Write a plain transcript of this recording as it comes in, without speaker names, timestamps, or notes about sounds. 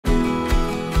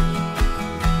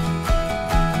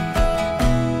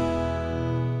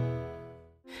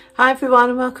Hi everyone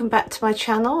and welcome back to my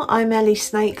channel. I'm Ellie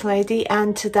Snake Lady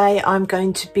and today I'm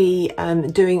going to be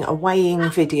doing a weighing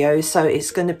video, so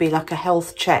it's going to be like a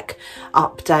health check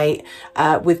update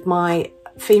with my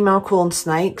female corn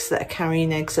snakes that are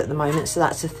carrying eggs at the moment. So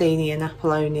that's Athene and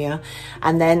Apollonia,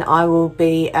 and then I will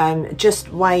be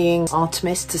just weighing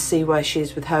Artemis to see where she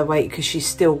is with her weight, because she's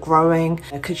still growing,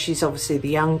 because she's obviously the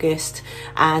youngest,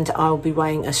 and I'll be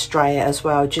weighing Astraea as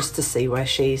well just to see where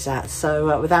she's at.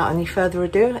 So without any further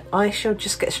ado, I shall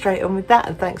just get straight on with that,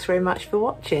 and thanks very much for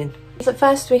watching. So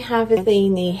first we have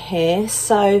Athene here.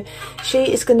 So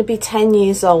she is going to be 10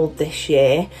 years old this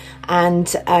year, and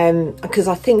because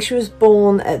I think she was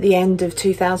born at the end of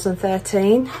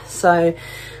 2013, so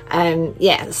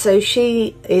yeah, so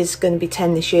she is going to be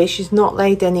 10 this year. She's not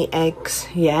laid any eggs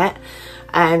yet.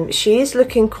 She is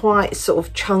looking quite sort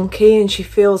of chunky and she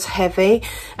feels heavy,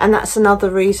 and that's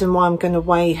another reason why I'm going to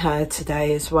weigh her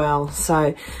today as well.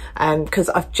 So because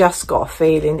I've just got a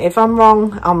feeling, if I'm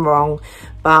wrong, I'm wrong,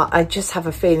 but I just have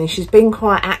a feeling she's been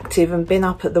quite active and been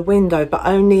up at the window, but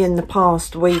only in the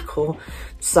past week or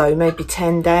so, maybe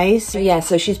 10 days. So yeah,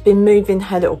 so she's been moving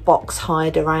her little box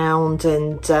hide around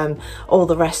and all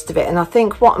the rest of it. And I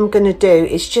think what I'm going to do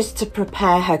is just to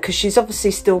prepare her, because she's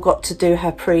obviously still got to do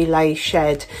her pre-lay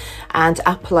shed, and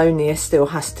Apollonia still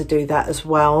has to do that as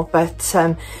well. But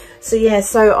so yeah,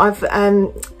 so I've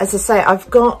as I say, I've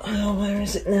got, oh, where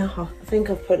is it now? I think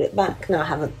I've put it back. No, I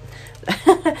haven't.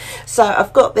 So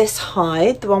I've got this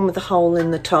hide, the one with the hole in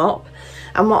the top,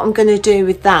 and what I'm going to do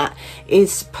with that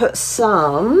is put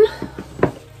some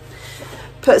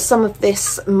of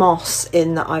this moss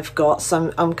in that I've got.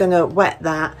 So I'm going to wet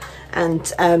that and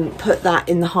put that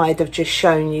in the hide I've just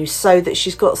shown you, so that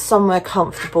she's got somewhere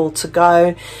comfortable to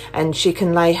go and she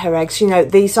can lay her eggs. You know,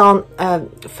 these aren't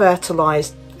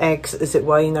fertilized eggs, as it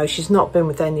were. You know, she's not been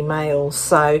with any males,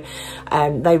 so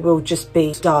they will just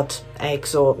be stud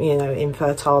eggs, or, you know,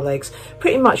 infertile eggs,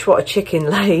 pretty much what a chicken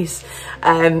lays.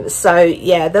 So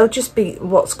yeah, they'll just be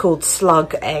what's called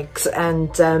slug eggs,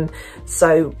 and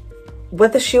so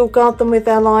whether she'll guard them with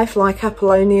their life like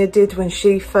Apollonia did when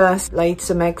she first laid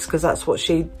some eggs, because that's what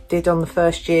she did on the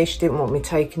first year. She didn't want me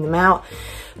taking them out.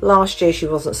 Last year she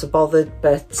wasn't so bothered,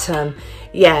 but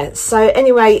yeah, so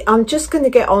anyway, I'm just going to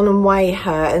get on and weigh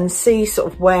her and see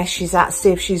sort of where she's at,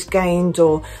 see if she's gained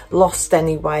or lost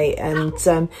any weight, and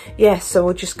yeah, so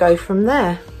we'll just go from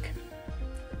there.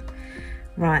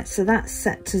 Right, so that's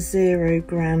set to 0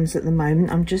 grams at the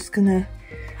moment. I'm just going to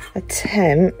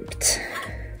attempt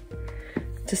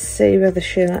to see whether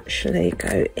she'll actually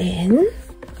go in.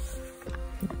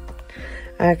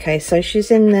 Okay, so she's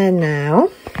in there now,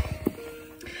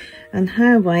 and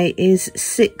her weight is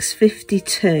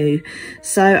 652.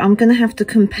 So I'm going to have to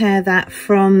compare that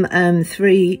from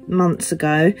 3 months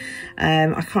ago.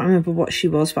 I can't remember what she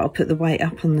was, but I'll put the weight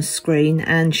up on the screen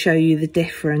and show you the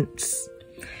difference.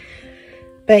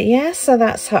 But yeah, so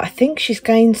that's her. I think she's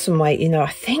gained some weight, you know.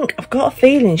 I think, I've got a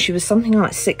feeling she was something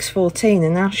like 614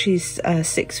 and now she's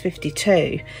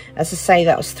 652. As I say,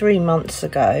 that was 3 months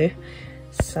ago.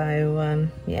 So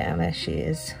yeah, there she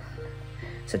is.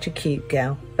 Such a cute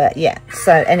girl. But yeah,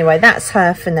 so anyway, that's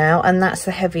her for now, and that's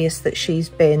the heaviest that she's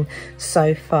been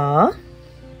so far.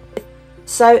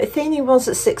 So Athene was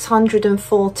at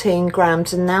 614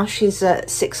 grams and now she's at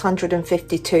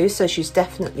 652, so she's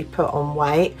definitely put on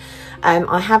weight.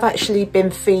 I have actually been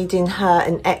feeding her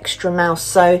an extra mouse,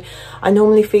 so I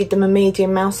normally feed them a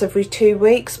medium mouse every 2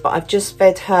 weeks, but I've just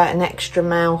fed her an extra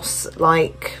mouse,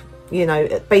 like, you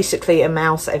know, basically a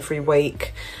mouse every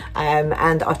week.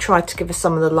 And I've tried to give her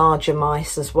some of the larger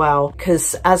mice as well,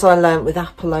 because as I learnt with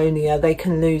Apollonia, they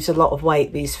can lose a lot of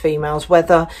weight, these females,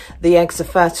 whether the eggs are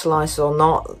fertilized or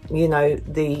not. You know,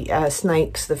 the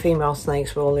snakes, the female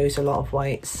snakes, will lose a lot of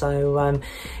weight. So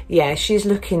yeah, she's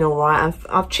looking all right.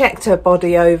 I've checked her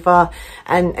body over,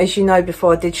 and as you know,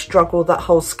 before I did struggle that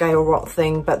whole scale rot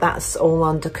thing, but that's all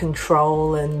under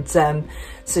control, and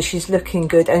so she's looking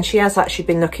good. And she has actually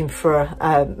been looking for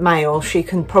a male. She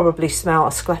can probably smell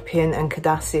Asclepion and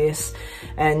Caduceus,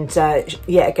 and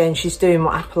yet again, she's doing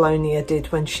what Apollonia did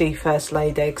when she first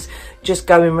laid eggs, just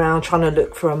going around trying to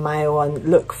look for a male and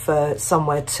look for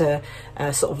somewhere to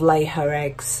sort of lay her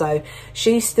eggs. So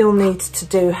she still needs to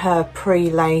do her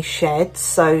pre-lay shed,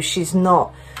 so she's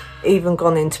not even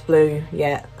gone into blue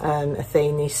yet,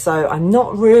 Athene. So I'm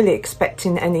not really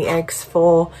expecting any eggs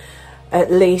for at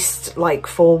least like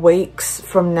 4 weeks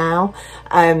from now.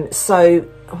 So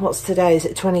what's today? Is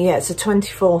it 20? Yeah, it's the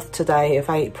 24th today of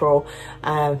April,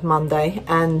 Monday.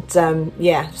 And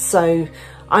yeah, so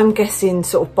I'm guessing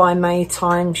sort of by May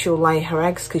time she'll lay her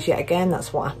eggs, because yet again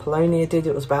that's what Apollonia did.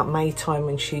 It was about May time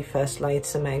when she first laid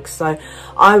some eggs. So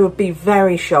I would be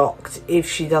very shocked if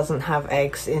she doesn't have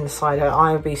eggs inside her.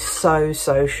 I would be so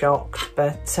shocked.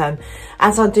 But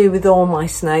as I do with all my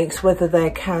snakes, whether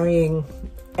they're carrying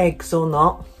eggs or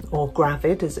not, or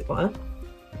gravid as it were,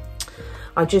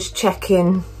 I just check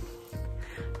in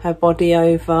her body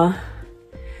over,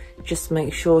 just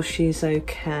make sure she's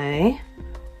okay.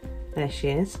 There she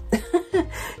is.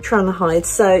 Trying to hide.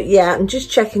 So yeah, I'm just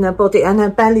checking her body, and her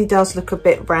belly does look a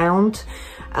bit round.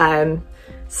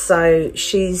 So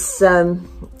she's,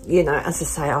 you know, as I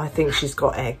say, I think she's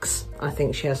got eggs. I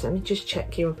think she has. Let me just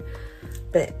check your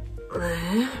bit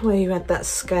there, where you had that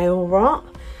scale rot.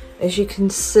 As you can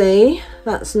see,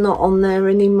 that's not on there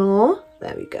anymore.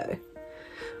 There we go.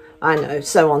 I know,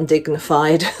 so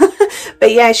undignified.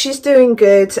 But yeah, she's doing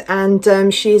good,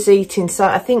 and she's eating. So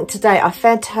I think today, I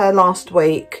fed her last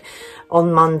week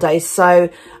on Monday, so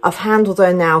I've handled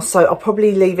her now, so I'll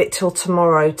probably leave it till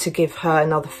tomorrow to give her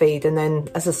another feed, and then,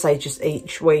 as I say, just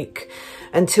each week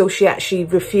until she actually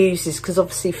refuses, because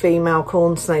obviously female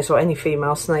corn snakes, or any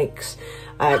female snakes,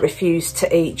 refuse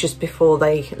to eat just before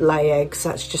they lay eggs.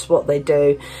 That's just what they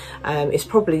do. It's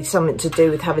probably something to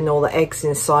do with having all the eggs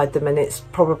inside them, and it's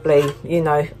probably, you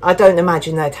know, I don't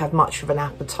imagine they'd have much of an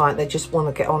appetite. They just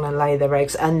want to get on and lay their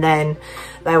eggs, and then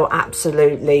they will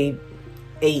absolutely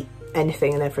eat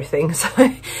anything and everything. So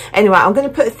anyway, I'm going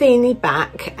to put Athene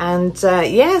back, and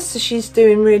yeah, so she's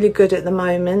doing really good at the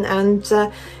moment,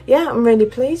 and yeah, I'm really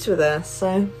pleased with her.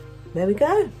 So there we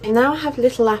go. Now I have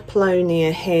little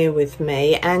Apollonia here with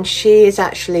me, and she is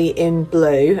actually in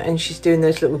blue, and she's doing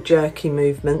those little jerky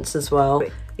movements as well.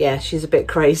 Yeah, she's a bit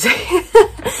crazy.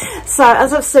 So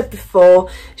as I've said before,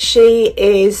 she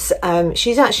is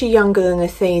she's actually younger than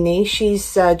Athene.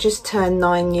 She's just turned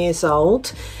 9 years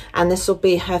old, and this will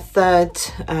be her third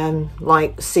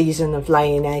like season of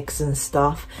laying eggs and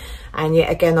stuff. And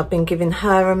yet again, I've been giving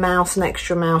her a mouse, an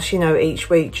extra mouse, you know, each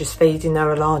week, just feeding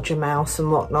her a larger mouse and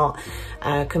whatnot,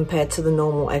 compared to the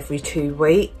normal every 2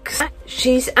 weeks.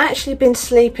 She's actually been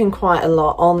sleeping quite a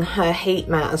lot on her heat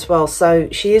mat as well, so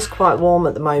she is quite warm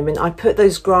at the moment. I put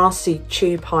those grassy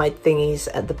tube hide thingies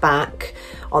at the back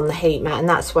on the heat mat, and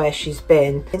that's where she's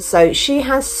been. And so she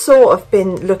has sort of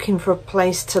been looking for a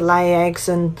place to lay eggs,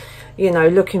 and, you know,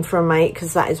 looking for a mate,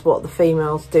 because that is what the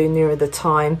females do nearer the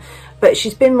time. But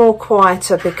she's been more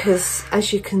quieter because,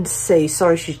 as you can see,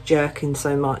 sorry she's jerking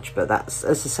so much, but that's,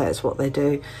 as I say, it's what they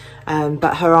do.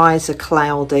 But her eyes are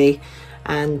cloudy,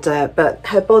 and but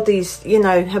her body's, you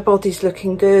know, her body's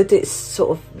looking good. It's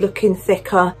sort of looking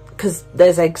thicker because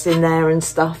there's eggs in there and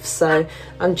stuff. So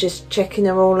I'm just checking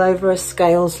her all over. Her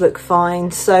scales look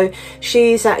fine. So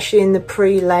she's actually in the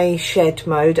pre-lay shed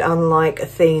mode, unlike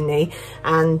Athene.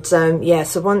 And yeah,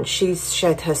 so once she's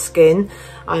shed her skin,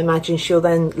 I imagine she'll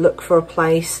then look for a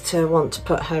place to want to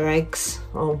put her eggs,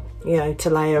 or, you know, to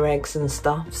lay her eggs and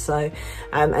stuff. So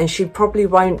and she probably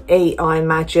won't eat, I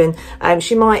imagine.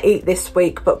 She might eat this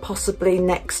week, but possibly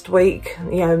next week,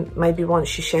 you know, maybe once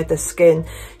she shed her skin,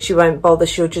 she won't bother.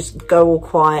 She'll just go all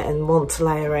quiet and want to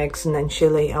lay her eggs, and then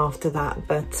she'll eat after that.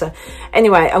 But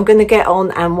anyway, I'm going to get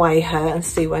on and weigh her and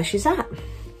see where she's at.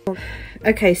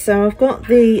 Okay, so I've got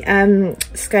the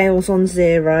scales on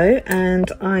 0,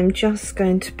 and I'm just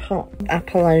going to pop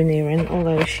Apollonia in,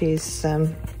 although she's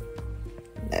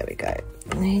there we go.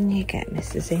 In you get,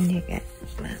 Mrs. In you get.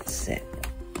 That's it.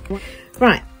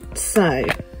 Right, so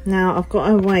now I've got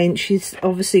her weighing. She's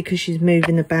obviously, because she's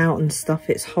moving about and stuff,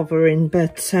 it's hovering,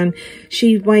 but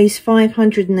she weighs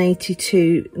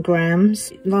 582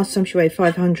 grams. Last time she weighed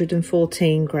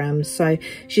 514 grams, so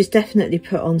she's definitely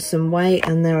put on some weight,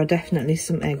 and there are definitely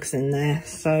some eggs in there.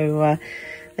 So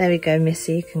there we go,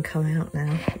 Missy, you can come out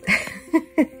now.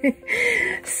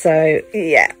 So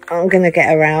yeah, I'm gonna get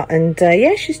her out, and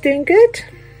yeah, she's doing good.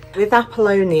 With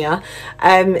Apollonia,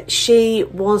 she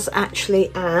was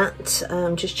actually at,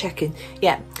 just checking,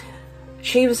 yeah,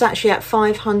 she was actually at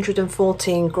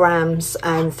 514 grams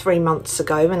 3 months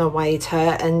ago when I weighed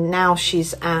her, and now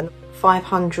she's at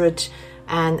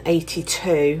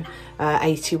 582,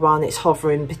 81, it's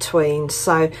hovering between.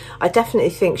 So I definitely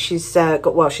think she's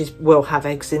got, well, she will have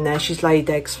eggs in there. She's laid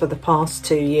eggs for the past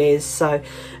 2 years, so,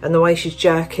 and the way she's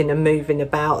jerking and moving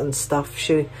about and stuff,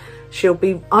 she'll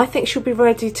be, I think she'll be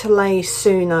ready to lay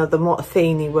sooner than what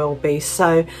Athene will be.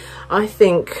 So I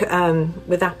think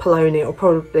with Apollonia it'll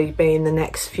probably be in the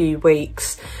next few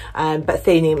weeks, but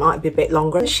Athene might be a bit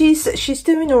longer. She's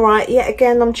doing all right. Yet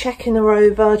again, I'm checking her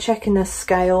over, checking her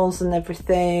scales and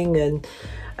everything, and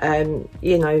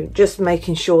you know, just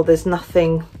making sure there's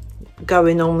nothing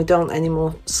going on. We don't want any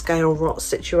more scale rot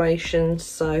situations.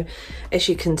 So as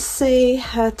you can see,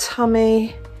 her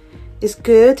tummy is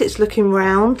good. It's looking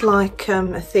round like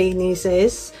Athene's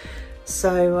is.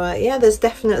 So yeah, there's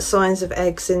definite signs of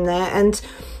eggs in there. And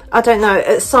I don't know,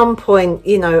 at some point,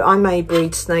 you know, I may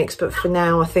breed snakes, but for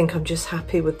now I think I'm just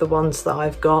happy with the ones that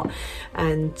I've got.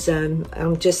 And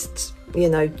I'm just, you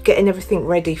know, getting everything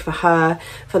ready for her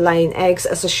for laying eggs.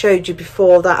 As I showed you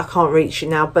before, that I can't reach it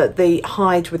now, but the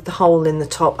hide with the hole in the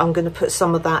top, I'm going to put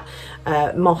some of that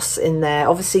moss in there,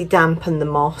 obviously dampen the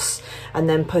moss and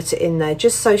then put it in there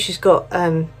just so she's got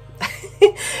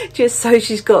just so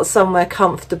she's got somewhere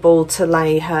comfortable to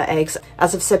lay her eggs.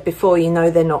 As I've said before, you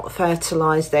know, they're not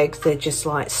fertilized eggs, they're just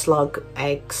like slug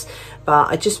eggs, but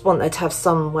I just want her to have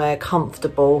somewhere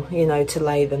comfortable, you know, to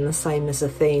lay them, the same as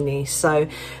Athene. So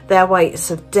their weights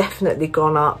have definitely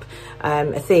gone up.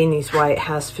 Athene's weight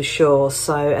has for sure.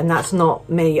 So, and that's not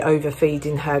me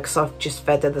overfeeding her, because I've just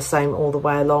fed her the same all the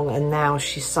way along, and now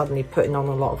she's suddenly putting on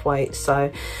a lot of weight.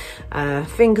 So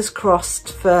fingers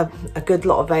crossed for a good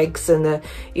lot of eggs and a,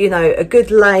 you know, a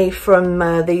good lay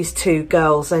from these two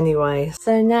girls anyway.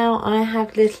 So now I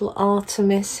have little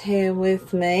Artemis here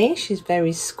with me. She's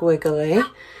very squiggly.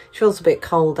 She feels a bit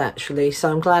cold actually,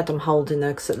 so I'm glad I'm holding her,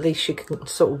 because at least she can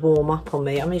sort of warm up on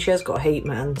me. I mean, she has got heat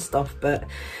mat and stuff, but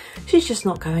she's just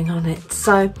not going on it.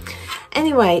 So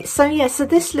anyway, so yeah, so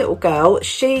this little girl,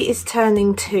 she is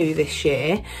turning 2 this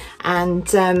year, and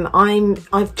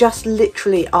I've just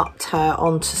literally upped her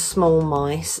onto small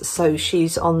mice, so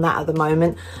she's on that at the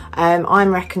moment.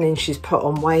 I'm reckoning she's put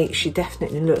on weight. She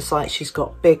definitely looks like she's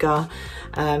got bigger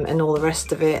and all the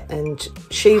rest of it, and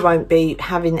she won't be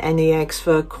having any eggs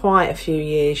for quite a few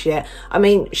years yet. I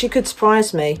mean, she could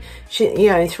surprise me. She, you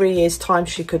know, in 3 years time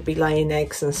she could be laying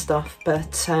eggs and stuff,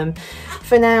 but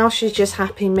for now she's just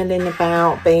happy milling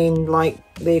about, being like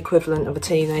the equivalent of a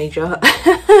teenager.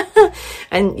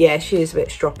 And yeah, she is a bit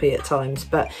stroppy at times,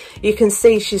 but you can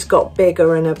see she's got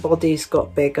bigger and her body's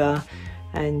got bigger,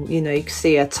 and you know, you can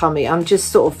see her tummy. I'm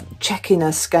just sort of checking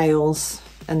her scales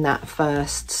and that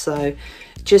first, so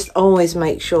just always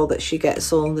make sure that she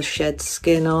gets all the shed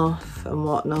skin off and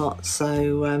whatnot.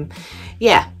 So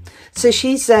yeah, so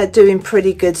she's doing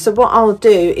pretty good. So what I'll do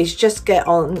is just get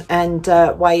on and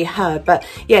weigh her. But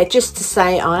yeah, just to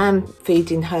say, I am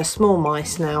feeding her small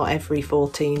mice now every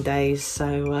 14 days.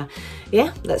 So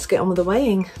yeah, let's get on with the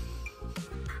weighing.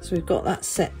 So we've got that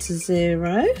set to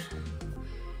 0,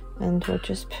 and we'll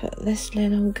just put this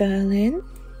little girl in.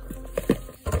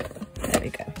 There we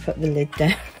go, put the lid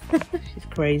down. She's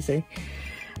crazy.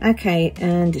 Okay,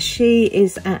 and she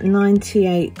is at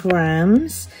 98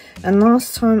 grams, and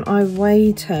last time I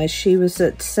weighed her she was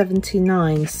at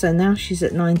 79, so now she's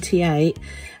at 98.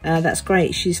 That's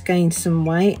great, she's gained some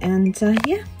weight, and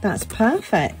yeah, that's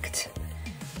perfect.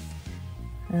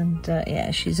 And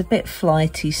yeah, she's a bit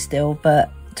flighty still,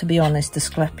 but to be honest,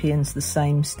 Asclepion's the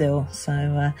same still.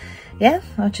 So yeah,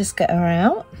 I'll just get her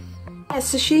out. Yeah,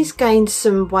 so she's gained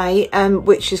some weight,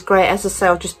 which is great. As I say,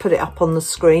 I'll just put it up on the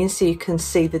screen so you can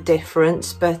see the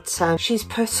difference. But she's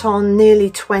put on nearly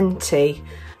 20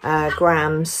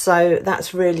 grams, so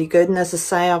that's really good. And as I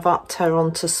say, I've upped her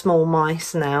onto small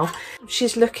mice now.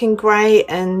 She's looking great,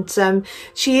 and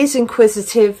she is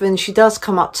inquisitive, and she does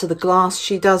come up to the glass.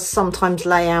 She does sometimes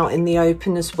lay out in the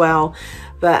open as well.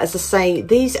 But as I say,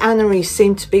 these aneries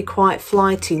seem to be quite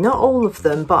flighty. Not all of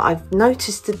them, but I've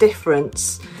noticed a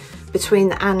difference between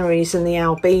the aneries and the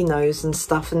albinos and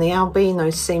stuff, and the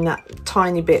albinos seem that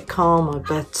tiny bit calmer.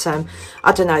 But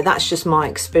I don't know, that's just my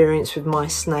experience with my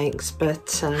snakes.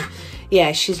 But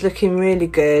yeah, she's looking really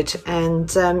good,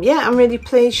 and yeah, I'm really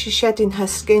pleased. She's shedding her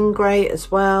skin great as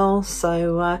well.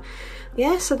 So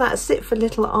yeah, so that's it for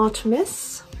little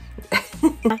Artemis.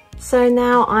 So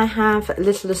now I have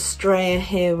little Astraea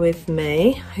here with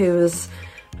me, who has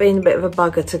been a bit of a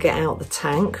bugger to get out the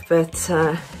tank, but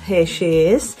here she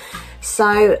is.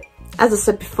 So as I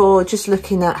said before, just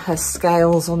looking at her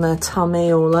scales on her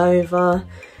tummy all over,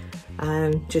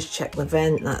 just check the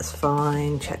vent, that's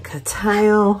fine. Check her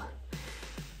tail,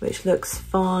 which looks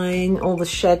fine. All the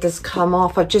shed has come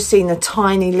off. I've just seen a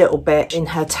tiny little bit in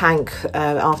her tank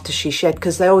after she shed,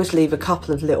 because they always leave a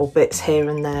couple of little bits here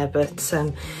and there. But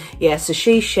yeah, so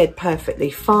she shed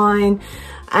perfectly fine.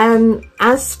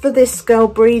 As for this girl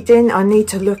breeding, I need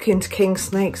to look into king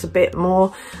snakes a bit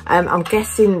more. I'm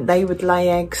guessing they would lay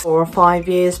eggs 4 or 5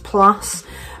 years plus,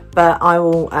 but I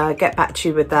will get back to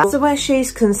you with that. So where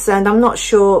she's concerned, I'm not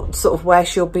sure sort of where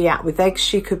she'll be at with eggs.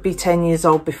 She could be 10 years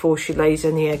old before she lays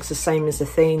any eggs, the same as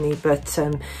Athene. But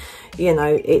you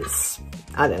know, it's,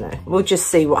 I don't know, we'll just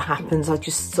see what happens. I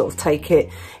just sort of take it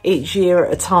each year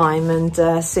at a time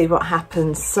and see what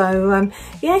happens. So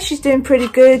yeah, she's doing pretty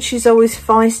good. She's always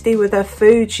feisty with her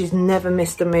food. She's never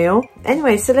missed a meal.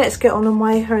 Anyway, so let's get on and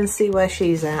weigh her and see where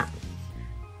she's at.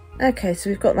 Okay, so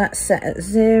we've got that set at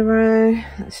 0.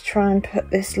 Let's try and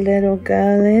put this little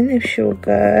girl in, if she'll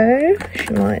go.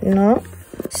 She might not.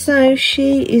 So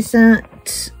she is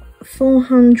at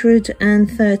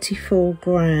 434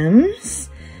 grams.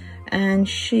 And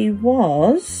she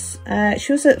was at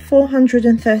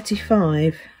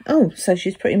 435. Oh, so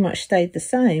she's pretty much stayed the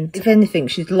same. If anything,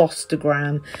 she's lost a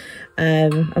gram.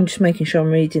 I'm just making sure I'm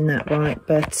reading that right,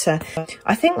 but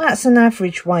I think that's an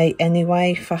average weight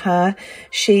anyway for her.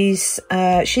 She's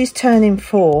turning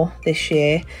 4 this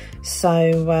year,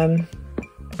 so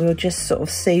we'll just sort of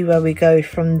see where we go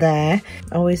from there.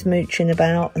 Always mooching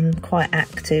about and quite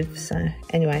active. So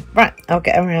anyway, right, I'll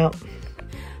get her out.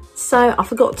 So I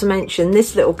forgot to mention,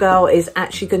 this little girl is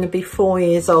actually going to be 4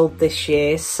 years old this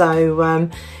year. So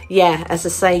yeah, as I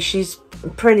say, she's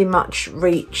pretty much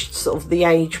reached sort of the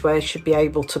age where she'd be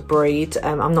able to breed.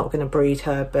 I'm not going to breed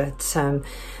her, but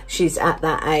she's at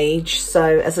that age. So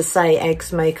as I say,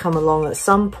 eggs may come along at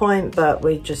some point, but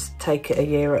we just take it a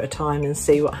year at a time and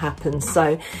see what happens.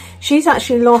 So she's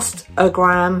actually lost a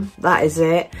gram, that is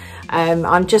it.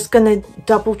 I'm just going to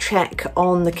double check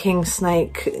on the king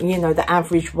snake, you know, the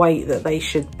average weight that they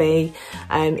should be.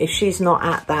 If she's not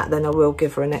at that, then I will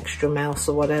give her an extra mouse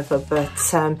or whatever,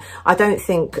 but I don't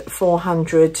think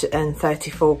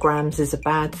 434 grams is a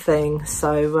bad thing.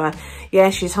 So yeah,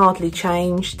 she's hardly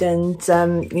changed, and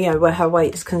you know, where her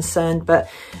weight's concerned, but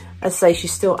as I say,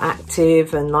 she's still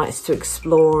active and likes to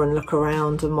explore and look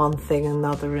around and one thing and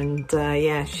another, and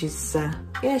yeah, she's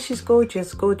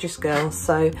gorgeous girl.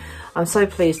 So I'm so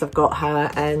pleased I've got her,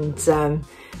 and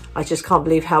I just can't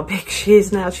believe how big she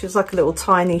is now. She was like a little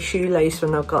tiny shoelace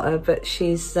when I got her, but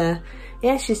she's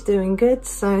yeah, she's doing good.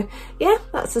 So yeah,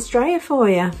 that's Astraea for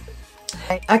you.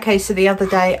 Okay, so the other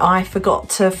day I forgot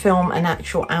to film an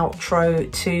actual outro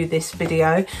to this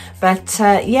video, but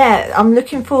yeah, I'm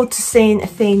looking forward to seeing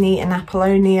Athene and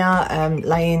Apollonia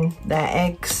laying their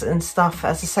eggs and stuff.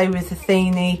 As I say, with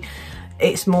Athene,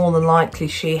 it's more than likely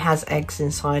she has eggs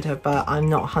inside her, but I'm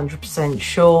not 100%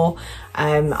 sure.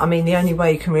 I mean, the only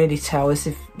way you can really tell is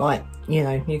if, like, you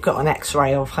know, you've got an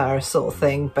x-ray of her sort of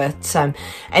thing. But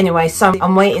anyway, so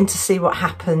I'm waiting to see what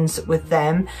happens with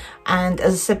them. And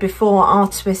as I said before,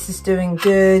 Artemis is doing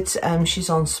good. She's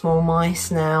on small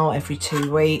mice now every 2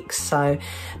 weeks, so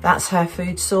that's her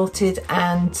food sorted.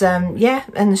 And yeah,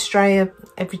 and Astraea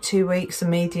every 2 weeks, a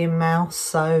medium mouse.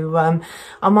 So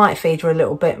I might feed her a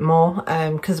little bit more,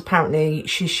 because apparently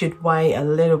she should weigh a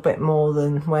little bit more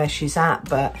than where she's at,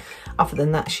 but other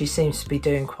than that, she seems to be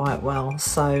doing quite well.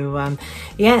 So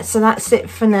yeah, so that's it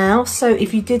for now. So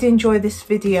if you did enjoy this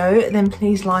video, then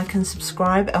please like and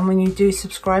subscribe, and when you do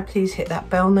subscribe, please hit that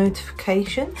bell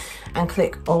notification and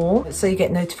click all, so you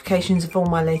get notifications of all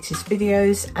my latest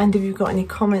videos. And if you've got any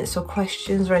comments or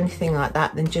questions or anything like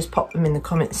that, then just pop them in the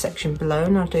comment section below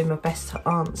and I'll do my best to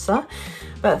answer.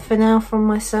 But for now, from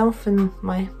myself and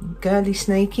my girly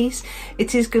snakies,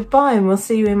 it is goodbye, and we'll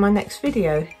see you in my next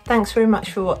video. Thanks very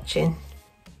much for watching.